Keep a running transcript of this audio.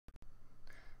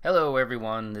Hello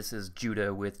everyone, this is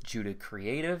Judah with Judah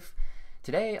Creative.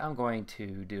 Today I'm going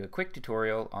to do a quick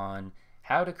tutorial on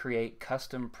how to create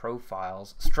custom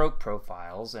profiles, stroke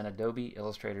profiles in Adobe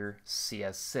Illustrator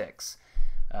CS6.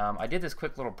 I did this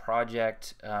quick little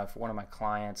project for one of my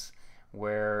clients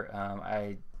where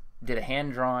I did a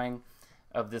hand drawing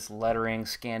of this lettering,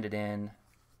 scanned it in,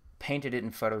 painted it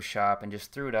in Photoshop, and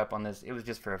just threw it up on this. It was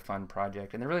just for a fun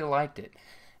project, and they really liked it.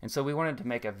 And so we wanted to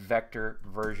make a vector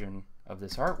version of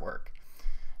this artwork.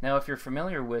 Now, if you're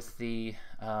familiar with the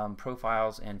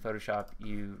profiles in Photoshop,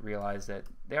 you realize that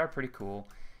they are pretty cool.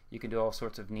 You can do all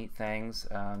sorts of neat things.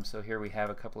 So here we have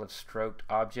a couple of stroked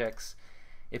objects.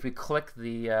 If we click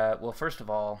the, well, first of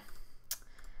all,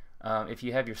 if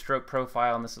you have your stroke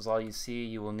profile and this is all you see,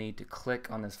 you will need to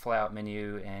click on this flyout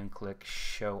menu and click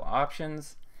Show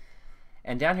Options.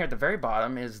 And down here at the very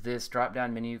bottom is this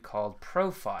drop-down menu called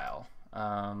Profile.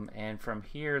 And from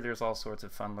here there's all sorts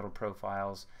of fun little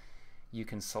profiles you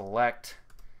can select,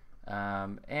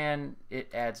 and it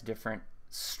adds different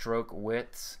stroke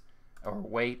widths or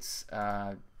weights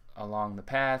along the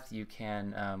path. You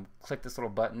can click this little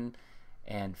button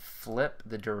and flip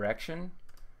the direction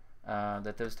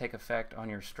that those take effect on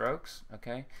your strokes.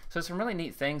 Okay, so some really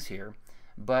neat things here,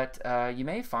 but you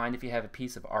may find if you have a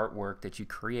piece of artwork that you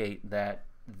create that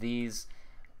these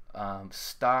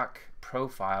stock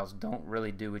profiles don't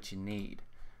really do what you need,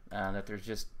 that they're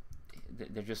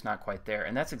just not quite there.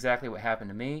 And that's exactly what happened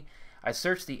to me. I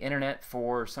searched the internet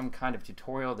for some kind of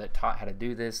tutorial that taught how to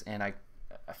do this, and I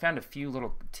found a few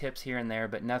little tips here and there,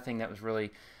 but nothing that was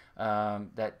really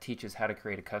that teaches how to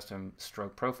create a custom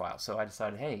stroke profile. So I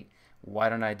decided, hey, why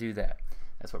don't I do that?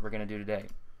 That's what we're going to do today.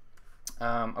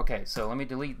 Okay, so let me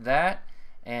delete that.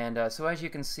 And so as you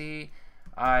can see,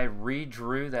 I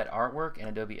redrew that artwork in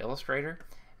Adobe Illustrator,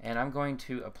 and I'm going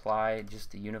to apply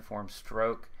just a uniform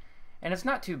stroke. And it's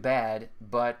not too bad,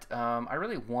 but I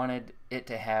really wanted it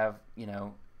to have, you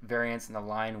know, variance in the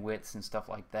line widths and stuff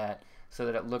like that, so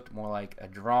that it looked more like a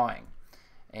drawing.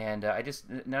 And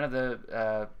none of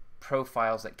the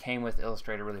profiles that came with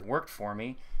Illustrator really worked for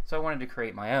me, so I wanted to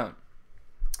create my own.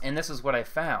 And this is what I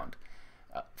found.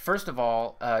 First of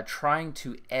all, trying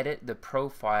to edit the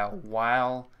profile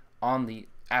while on the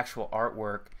actual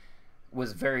artwork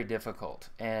was very difficult,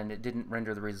 and it didn't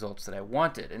render the results that I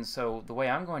wanted. And so the way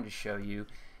I'm going to show you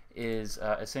is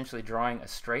essentially drawing a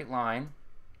straight line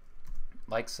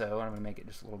like so, and I'm going to make it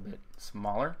just a little bit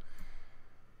smaller.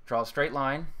 Draw a straight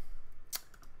line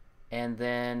and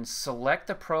then select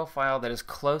the profile that is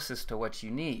closest to what you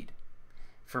need.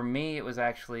 For me, it was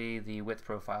actually the width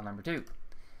profile number 2.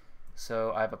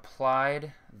 So I've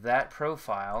applied that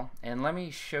profile, and let me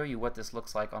show you what this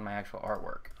looks like on my actual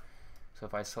artwork. So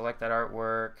if I select that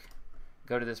artwork,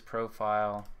 go to this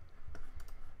profile,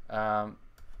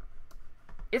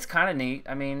 it's kind of neat.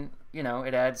 I mean, you know,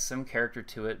 it adds some character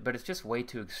to it, but it's just way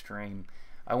too extreme.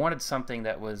 I wanted something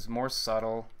that was more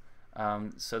subtle,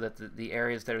 so that the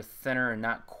areas that are thinner are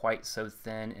not quite so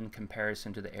thin in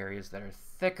comparison to the areas that are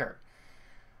thicker.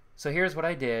 So here's what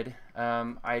I did.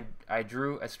 I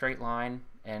drew a straight line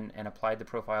and applied the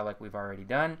profile like we've already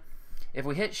done. If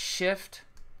we hit Shift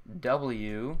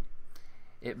W,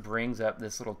 it brings up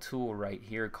this little tool right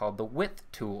here called the Width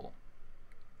tool.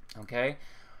 Okay,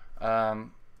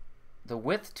 the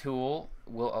Width tool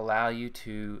will allow you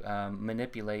to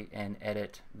manipulate and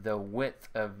edit the width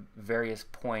of various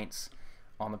points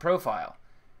on the profile.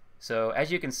 So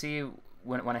as you can see,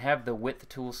 when I have the Width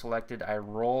tool selected, I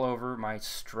roll over my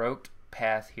stroked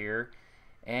path here,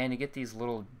 and you get these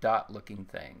little dot looking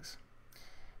things.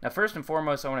 Now, first and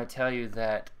foremost, I want to tell you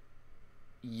that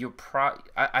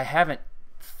I haven't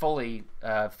fully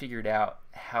figured out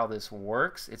how this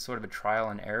works. It's sort of a trial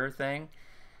and error thing.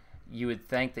 You would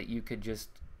think that you could just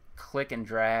click and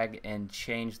drag and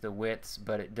change the widths,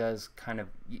 but it does kind of,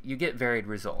 you get varied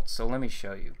results. So let me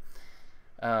show you.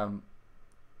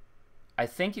 I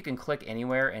think you can click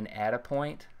anywhere and add a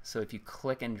point. So if you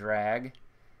click and drag,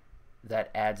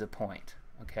 that adds a point.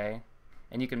 Okay,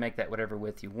 and you can make that whatever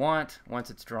width you want.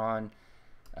 Once it's drawn,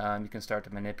 you can start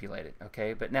to manipulate it.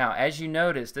 Okay, but now as you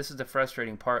notice, this is the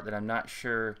frustrating part that I'm not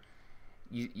sure.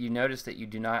 You notice that you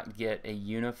do not get a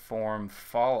uniform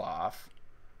fall off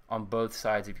on both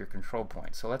sides of your control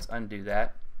point. So let's undo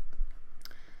that.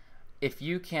 If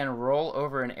you can roll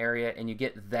over an area and you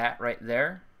get that right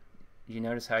there, you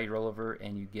notice how you roll over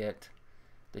and you get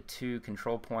the two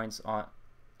control points on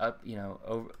up, you know,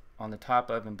 over on the top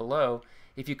of and below.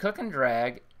 If you click and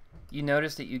drag, you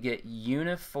notice that you get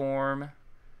uniform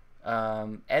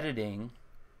editing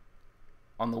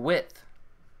on the width.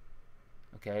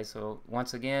 Okay, so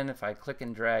once again, if I click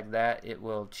and drag that, it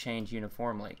will change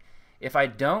uniformly. If I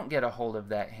don't get a hold of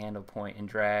that handle point and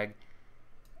drag,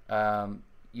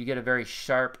 you get a very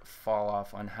sharp fall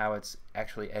off on how it's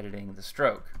actually editing the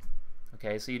stroke.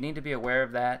 Okay, so you need to be aware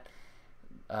of that.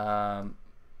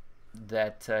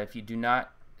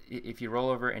 If you roll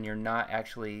over and you're not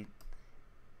actually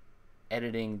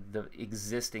editing the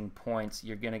existing points,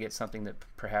 you're going to get something that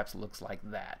perhaps looks like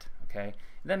that. Okay,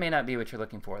 that may not be what you're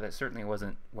looking for. That certainly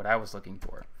wasn't what I was looking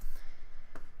for.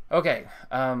 Okay,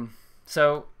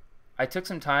 so I took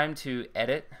some time to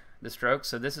edit the stroke.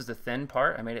 So this is the thin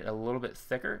part. I made it a little bit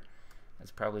thicker.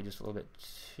 That's probably just a little bit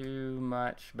too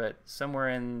much, but somewhere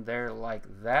in there like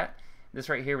that. This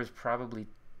right here was probably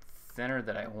thinner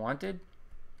than I wanted.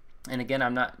 And again,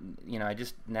 I'm not, I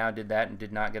just now did that and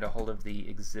did not get a hold of the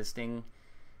existing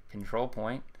control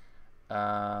point.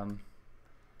 And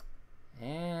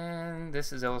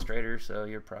this is Illustrator, so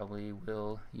you probably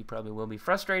will be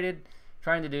frustrated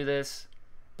trying to do this.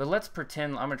 But let's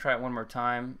pretend, I'm going to try it one more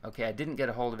time. Okay, I didn't get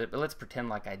a hold of it, but let's pretend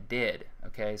like I did.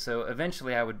 Okay, so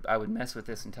eventually I would mess with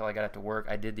this until I got it to work.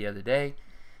 I did the other day,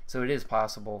 so it is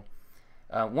possible.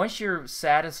 Once you're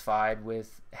satisfied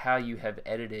with how you have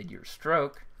edited your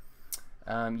stroke,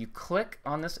 you click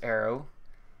on this arrow.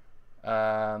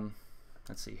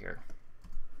 Let's see here.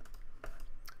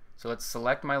 So let's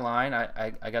select my line.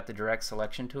 I got the direct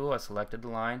selection tool. I selected the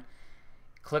line.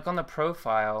 Click on the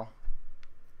profile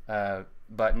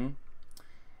button,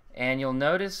 and you'll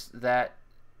notice that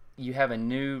you have a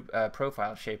new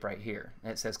profile shape right here,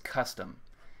 and it says custom.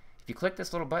 If you click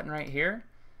this little button right here,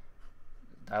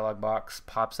 dialog box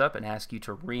pops up and asks you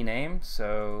to rename.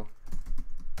 So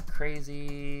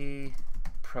crazy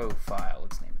profile,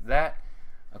 let's name it that.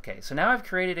 Okay, so now I've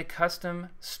created a custom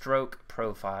stroke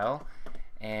profile,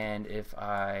 and if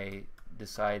I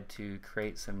decide to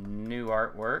create some new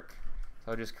artwork,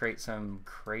 so I'll just create some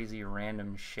crazy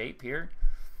random shape here.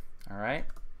 Alright,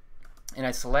 and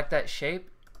I select that shape.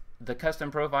 The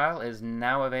custom profile is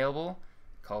now available,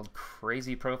 called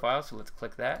Crazy Profile, so let's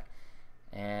click that,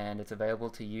 and it's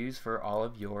available to use for all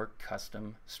of your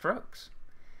custom strokes.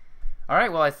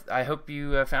 Alright, well I hope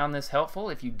you found this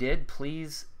helpful. If you did,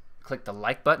 please click the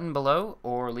like button below,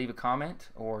 or leave a comment,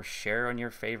 or share on your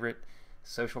favorite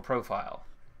social profile.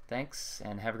 Thanks,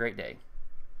 and have a great day.